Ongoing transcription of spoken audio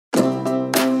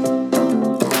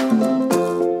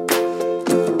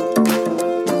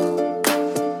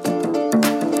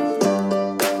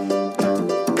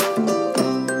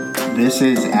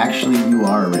This is Actually You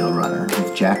Are a Real Runner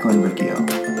with Jacqueline Riccio. All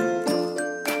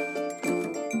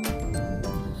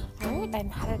right,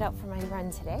 I'm headed out for my run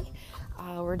today.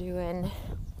 We're doing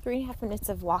 3.5 minutes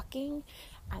of walking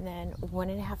and then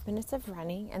 1.5 minutes of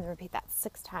running, and then repeat that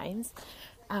 6 times.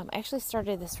 I actually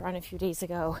started this run a few days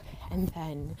ago and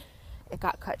then it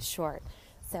got cut short.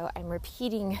 So I'm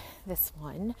repeating this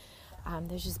one.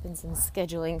 There's just been some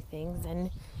scheduling things and,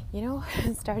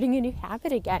 starting a new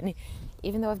habit again.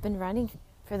 Even though I've been running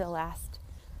for the last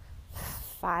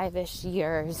 5-ish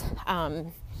years,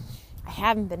 I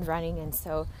haven't been running. And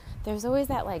so there's always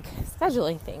that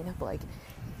scheduling thing of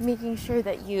making sure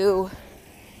that you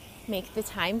make the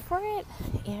time for it.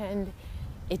 And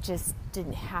it just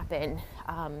didn't happen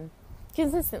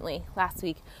consistently last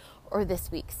week or this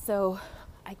week. So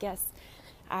I guess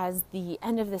as the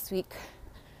end of this week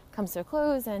comes to a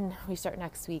close and we start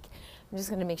next week, I'm just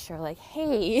going to make sure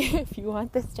hey, if you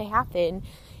want this to happen,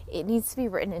 it needs to be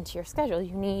written into your schedule.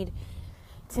 You need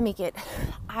to make it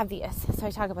obvious. So I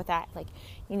talk about that.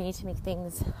 You need to make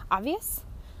things obvious,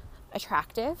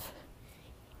 attractive,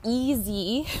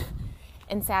 easy,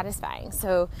 and satisfying.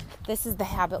 So this is the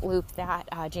habit loop that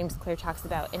James Clear talks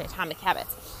about in Atomic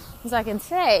Habits. So I can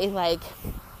say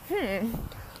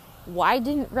why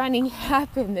didn't running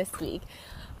happen this week?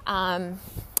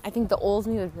 I think the old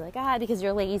me would be because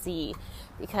you're lazy,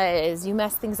 because you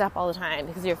mess things up all the time,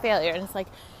 because you're a failure. And it's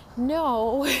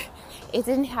no, it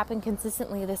didn't happen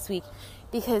consistently this week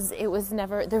because there was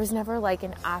never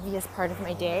an obvious part of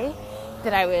my day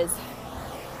that I was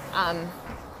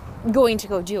going to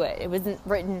go do it. It wasn't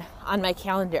written on my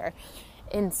calendar.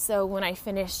 And so when I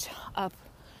finished up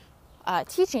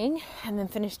teaching and then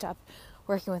finished up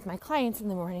working with my clients in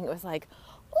the morning, it was I'm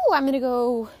going to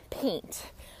go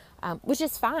paint. Which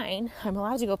is fine. I'm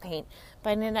allowed to go paint.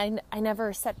 But then I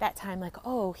never set that time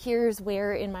here's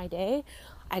where in my day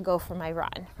I go for my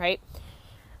run, right?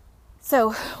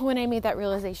 So when I made that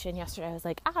realization yesterday, I was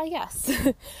yes,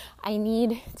 I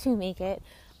need to make it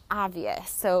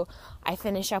obvious. So I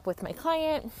finish up with my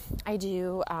client. I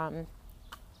do the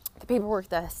paperwork,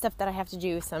 the stuff that I have to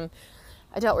do, some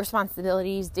adult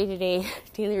responsibilities, day-to-day,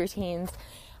 daily routines.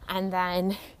 And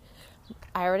then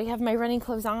I already have my running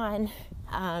clothes on.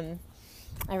 I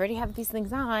already have these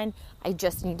things on. I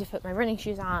just need to put my running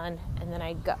shoes on and then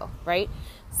I go, right?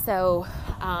 So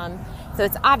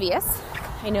it's obvious.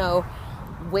 I know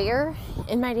where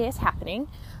in my day is happening.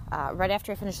 Right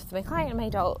after I finish with my client and my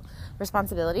adult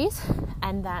responsibilities.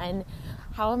 And then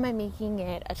how am I making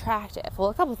it attractive? Well,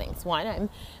 a couple things. One, I'm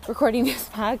recording this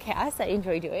podcast I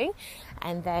enjoy doing.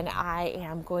 And then I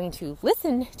am going to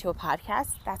listen to a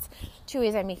podcast. That's 2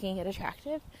 ways I'm making it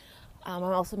attractive. I'm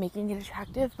also making it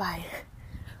attractive by,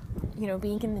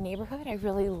 being in the neighborhood. I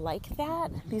really like that.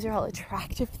 These are all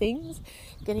attractive things.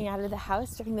 Getting out of the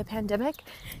house during the pandemic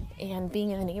and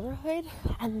being in the neighborhood.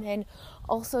 And then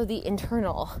also the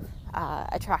internal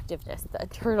attractiveness, the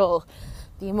internal,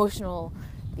 the emotional,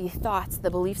 the thoughts,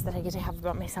 the beliefs that I get to have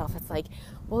about myself. It's at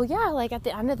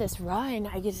the end of this run,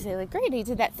 I get to say great, I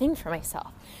did that thing for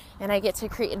myself. And I get to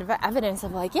create evidence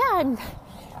of I'm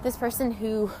this person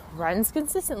who runs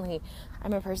consistently.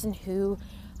 I'm a person who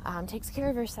takes care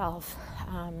of herself.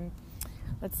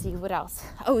 Let's see, what else?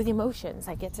 Oh, the emotions.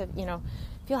 I get to,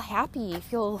 feel happy,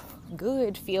 feel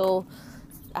good, feel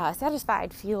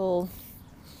satisfied,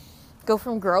 go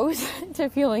from gross to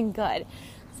feeling good.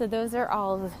 So those are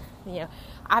all,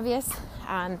 obvious,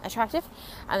 attractive.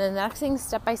 And then the next thing,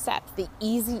 step by step, the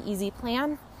easy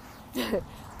plan.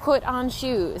 Put on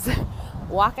shoes,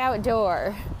 walk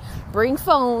outdoor, bring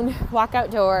phone, walk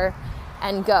outdoor,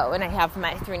 and go. And I have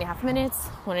my 3.5 minutes,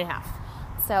 1.5.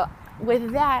 So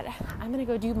with that, I'm going to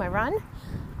go do my run.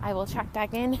 I will check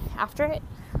back in after it,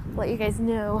 let you guys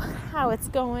know how it's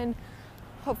going.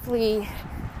 Hopefully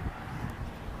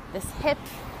this hip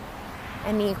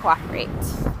and knee cooperate.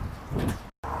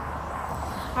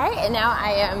 All right, and now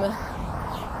I am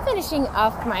finishing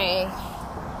up my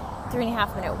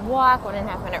 3.5 minute walk,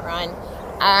 1.5 minute run.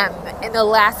 And the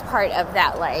last part of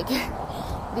that, the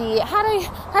how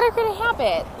to create a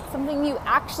habit, something you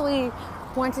actually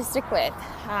want to stick with,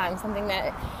 something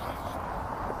that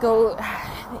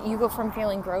you go from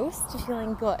feeling gross to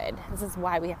feeling good. This is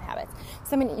why we have habits.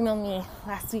 Someone emailed me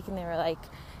last week and they were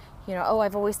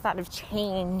I've always thought of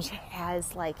change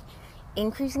as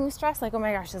increasing the stress. Oh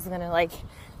my gosh, this is gonna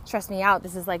stress me out.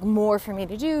 This is more for me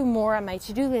to do, more on my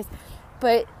to-do list.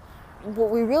 But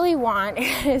what we really want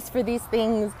is for these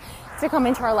things to come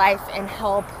into our life and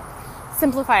help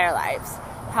simplify our lives,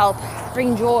 help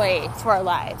bring joy to our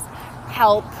lives,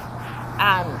 help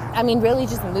really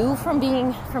just move from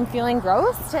feeling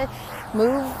gross to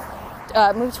move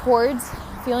towards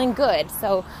feeling good.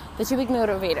 So the two big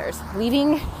motivators,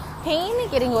 leaving pain,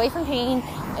 getting away from pain,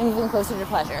 and moving closer to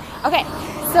pleasure. Okay,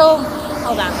 so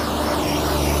hold on.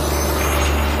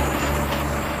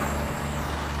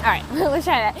 All right, let's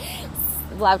try that.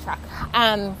 Loud truck.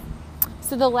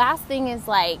 So the last thing is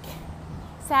like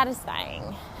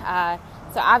satisfying.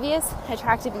 So obvious,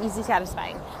 attractive, easy,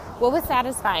 satisfying. What was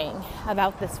satisfying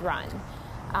about this run?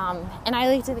 And I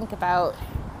like to think about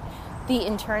the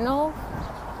internal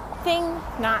thing,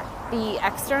 not the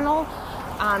external.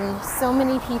 So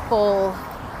many people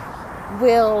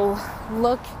will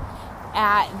look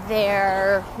at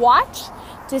their watch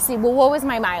to see, well, what was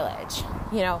my mileage?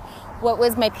 You know, what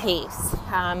was my pace?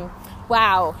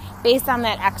 Wow, based on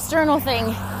that external thing,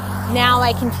 now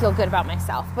I can feel good about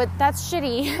myself. But that's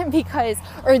shitty because,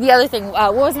 or the other thing,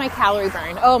 what was my calorie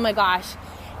burn? Oh my gosh.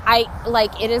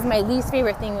 It is my least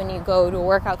favorite thing when you go to a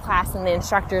workout class and the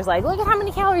instructor's like, look at how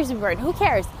many calories we burned. Who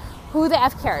cares? Who the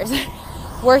F cares?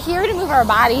 We're here to move our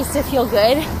bodies to feel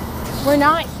good. We're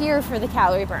not here for the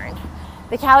calorie burn.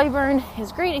 The calorie burn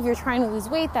is great if you're trying to lose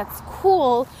weight. That's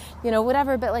cool, you know,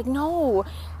 whatever. But like, no,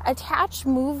 attach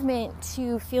movement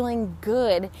to feeling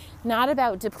good, not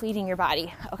about depleting your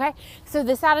body, okay? So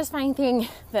the satisfying thing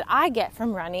that I get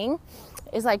from running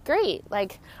is like, great,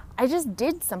 like I just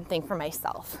did something for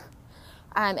myself.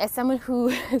 As someone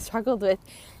who struggled with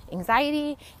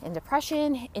anxiety and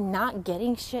depression and not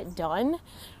getting shit done,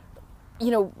 you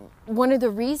know, one of the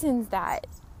reasons that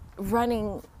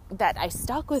I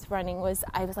stuck with running was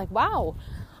I was like, wow,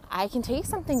 I can take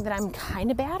something that I'm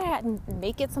kind of bad at and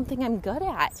make it something I'm good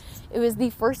at. It was the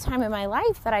first time in my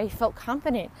life that I felt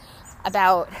confident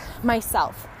about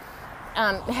myself.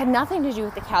 It had nothing to do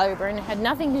with the calorie burn. It had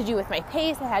nothing to do with my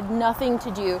pace. It had nothing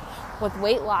to do with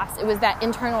weight loss. It was that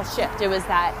internal shift. It was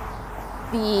that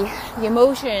the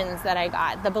emotions that I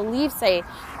got, the beliefs I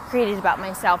created about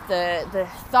myself, the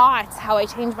thoughts, how I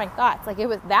changed my thoughts. Like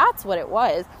that's what it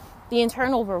was, the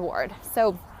internal reward.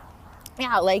 So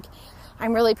yeah, like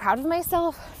I'm really proud of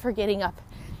myself for getting up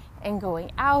and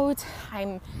going out.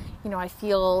 I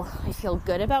feel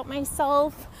good about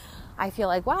myself. I feel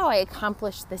like, wow, I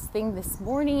accomplished this thing this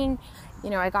morning. You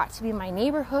know, I got to be in my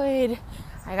neighborhood.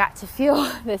 I got to feel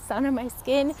the sun on my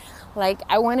skin. Like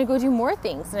I want to go do more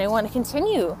things and I want to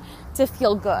continue to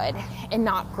feel good and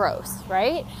not gross,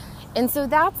 right? And so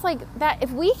that's like that.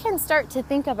 If we can start to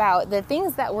think about the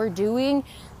things that we're doing,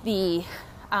 the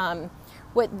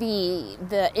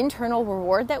internal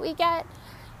reward that we get,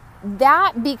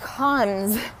 that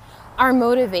becomes our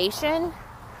motivation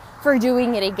for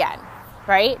doing it again,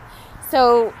 right?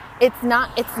 So it's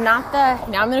not the,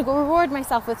 now I'm going to go reward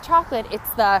myself with chocolate. It's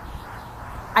the,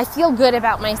 I feel good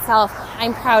about myself.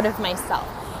 I'm proud of myself.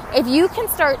 If you can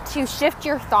start to shift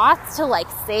your thoughts to like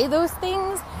say those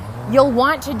things, you'll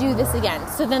want to do this again.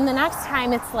 So then the next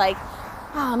time it's like,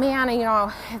 oh man, you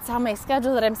know, it's on my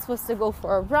schedule that I'm supposed to go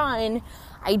for a run.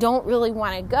 I don't really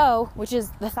want to go, which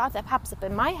is the thought that pops up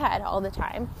in my head all the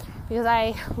time because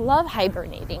I love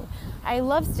hibernating. I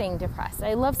love staying depressed.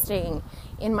 I love staying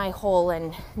in my hole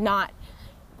and not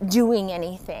doing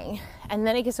anything. And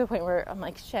then it gets to a point where I'm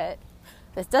like, shit,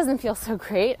 this doesn't feel so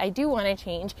great. I do want to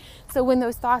change. So when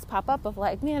those thoughts pop up of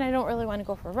like, man, I don't really want to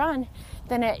go for a run,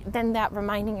 then that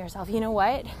reminding yourself, you know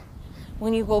what?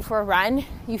 When you go for a run,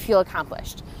 you feel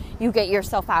accomplished. You get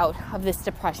yourself out of this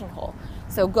depression hole.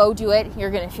 So go do it. You're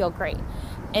going to feel great.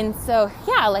 And so,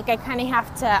 yeah, like I kind of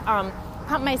have to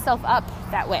pump myself up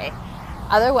that way.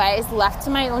 Otherwise, left to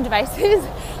my own devices,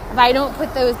 if I don't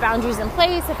put those boundaries in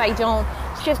place, if I don't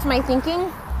shift my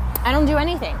thinking, I don't do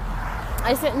anything.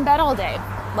 I sit in bed all day.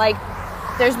 Like,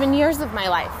 there's been years of my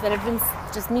life that have been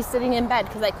just me sitting in bed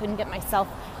because I couldn't get myself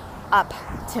up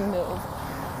to move.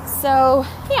 So,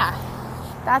 yeah,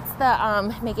 that's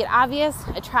the make it obvious,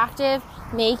 attractive,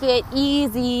 make it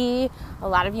easy. A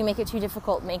lot of you make it too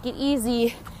difficult. Make it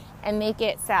easy and make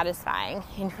it satisfying,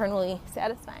 internally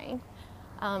satisfying.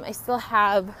 I still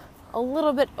have a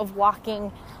little bit of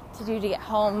walking to do to get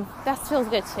home. That feels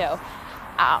good too.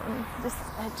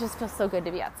 It just feels so good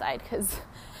to be outside because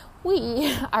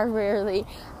we are rarely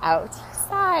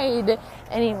outside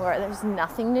anymore. There's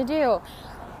nothing to do.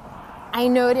 I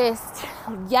noticed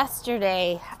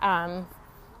yesterday I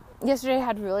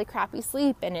had really crappy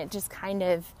sleep and it just kind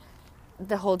of,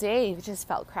 the whole day just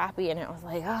felt crappy and it was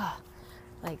like, oh,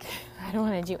 like I don't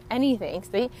want to do anything.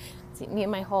 See me in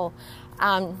my hole.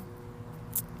 And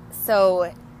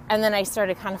then I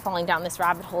started kind of falling down this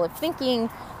rabbit hole of thinking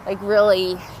like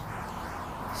really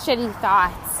shitty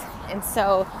thoughts. And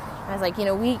so I was like, you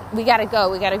know, we gotta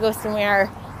go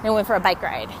somewhere. And I went for a bike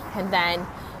ride and then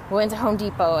we went to Home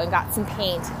Depot and got some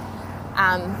paint.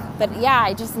 But yeah,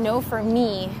 I just know for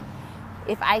me,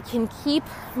 if I can keep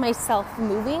myself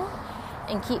moving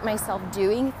and keep myself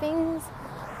doing things,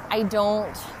 I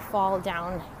don't fall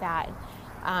down that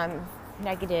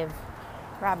negative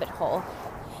rabbit hole.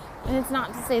 And it's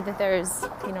not to say that there's,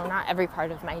 not every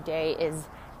part of my day is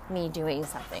me doing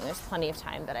something. There's plenty of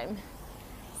time that I'm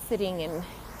sitting and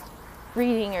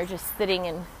reading, or just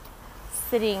sitting,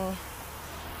 sleeping.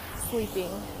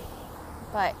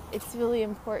 But it's really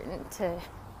important to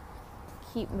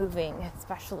keep moving,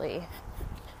 especially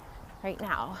right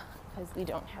now, because we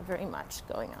don't have very much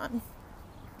going on.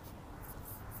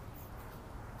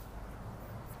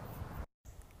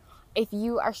 If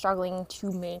you are struggling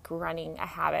to make running a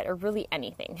habit, or really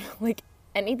anything, like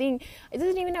anything, it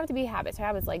doesn't even have to be habits.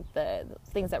 Habits like the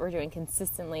things that we're doing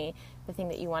consistently, the thing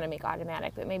that you want to make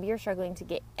automatic, but maybe you're struggling to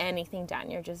get anything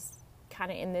done. You're just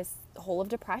kind of in this hole of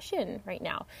depression right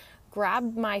now.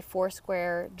 Grab my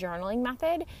 4-square journaling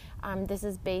method. This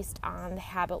is based on the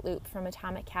habit loop from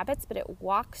Atomic Habits, but it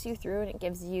walks you through and it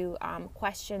gives you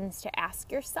questions to ask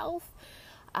yourself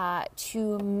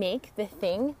to make the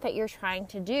thing that you're trying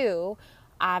to do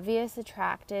obvious,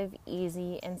 attractive,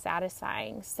 easy, and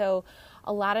satisfying. So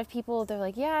a lot of people, they're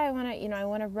like, yeah, I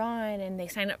want to run, and they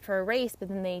sign up for a race, but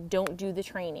then they don't do the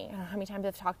training. I don't know how many times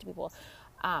I've talked to people.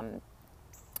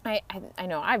 I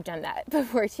know I've done that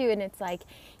before too, and it's like,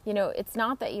 it's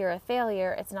not that you're a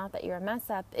failure, it's not that you're a mess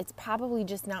up, it's probably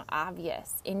just not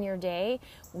obvious in your day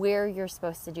where you're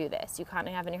supposed to do this. You kind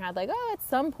of have in your head like, oh, at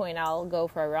some point I'll go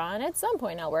for a run, at some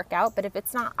point I'll work out, but if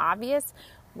it's not obvious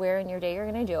where in your day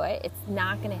you're going to do it, it's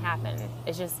not going to happen.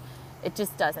 It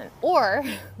just doesn't. Or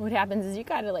what happens is you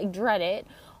kind of like dread it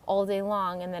all day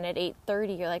long, and then at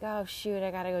 8:30 you're like, oh shoot,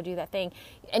 I gotta go do that thing,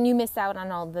 and you miss out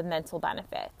on all the mental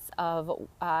benefits of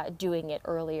doing it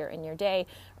earlier in your day,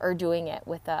 or doing it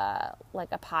with a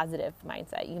positive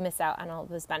mindset. You miss out on all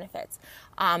those benefits.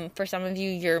 For some of you,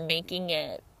 you're making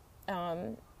it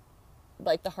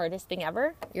like the hardest thing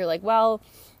ever. You're like, well,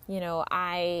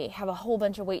 I have a whole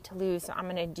bunch of weight to lose, so I'm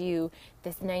gonna do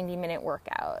this 90-minute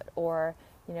workout, or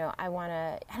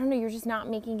you're just not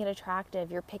making it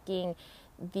attractive. You're picking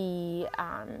the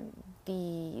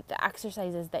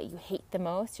exercises that you hate the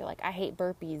most. You're like, I hate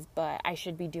burpees, but I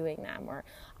should be doing them, or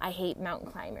I hate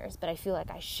mountain climbers, but I feel like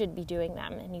I should be doing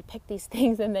them. And you pick these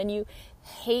things, and then you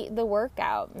hate the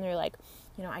workout, and you're like,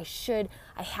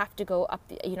 I have to go up,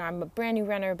 I'm a brand new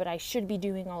runner, but I should be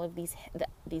doing all of these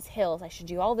hills. I should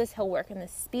do all this hill work and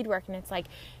this speed work. And it's like,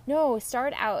 no,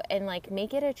 start out and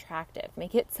make it attractive.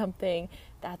 Make it something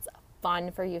that's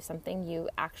fun for you, something you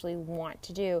actually want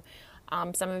to do.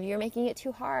 Some of you are making it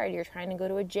too hard. You're trying to go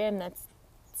to a gym that's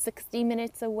 60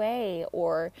 minutes away,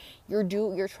 or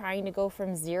you're trying to go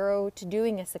from 0 to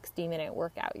doing a 60-minute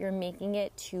workout. You're making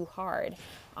it too hard.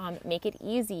 Make it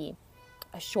easy.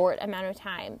 A short amount of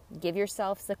time. Give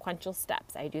yourself sequential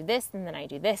steps. I do this, and then I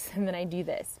do this, and then I do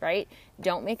this, right?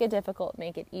 Don't make it difficult.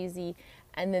 Make it easy.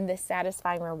 And then the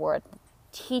satisfying reward.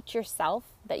 Teach yourself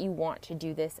that you want to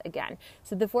do this again.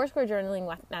 So the 4-square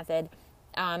journaling method,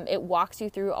 it walks you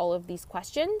through all of these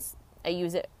questions. I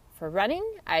use it for running.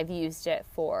 I've used it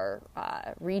for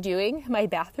redoing my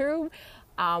bathroom.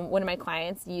 One of my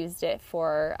clients used it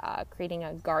for creating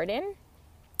a garden,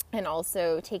 and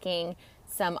also taking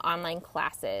some online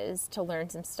classes to learn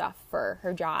some stuff for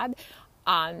her job.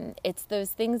 It's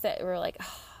those things that we're like,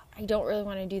 oh, I don't really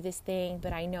want to do this thing,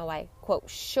 but I know I, quote,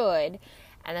 should.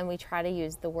 And then we try to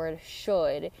use the word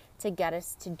should to get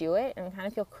us to do it. And we kind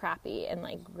of feel crappy and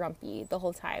grumpy the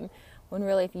whole time. When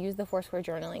really, if you use the 4-square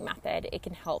journaling method, it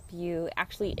can help you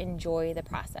actually enjoy the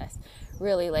process.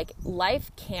 Really,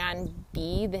 life can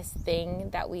be this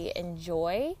thing that we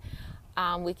enjoy.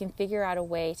 We can figure out a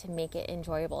way to make it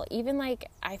enjoyable. Even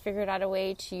I figured out a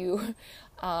way to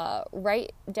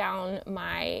write down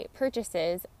my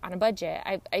purchases on a budget.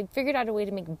 I figured out a way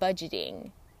to make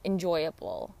budgeting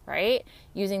enjoyable, right?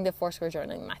 Using the 4-square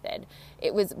journaling method.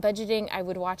 It was budgeting. I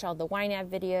would watch all the YNAB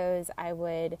videos. I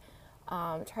would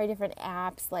try different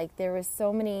apps. There was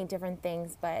so many different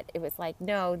things, but it was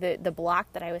no, the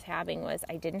block that I was having was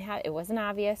it wasn't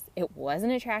obvious. It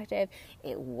wasn't attractive.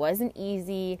 It wasn't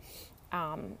easy.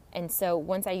 And so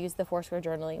once I used the 4-square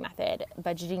journaling method,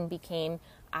 budgeting became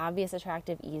obvious,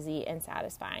 attractive, easy, and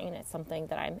satisfying. And it's something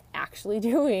that I'm actually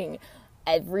doing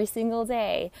every single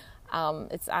day.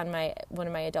 It's on one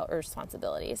of my adult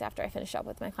responsibilities after I finish up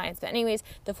with my clients. But anyways,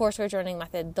 the 4-square journaling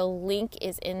method, the link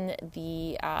is in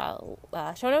the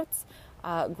show notes.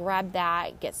 Grab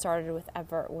that, get started with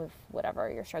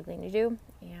whatever you're struggling to do,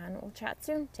 and we'll chat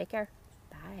soon. Take care.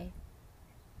 Bye.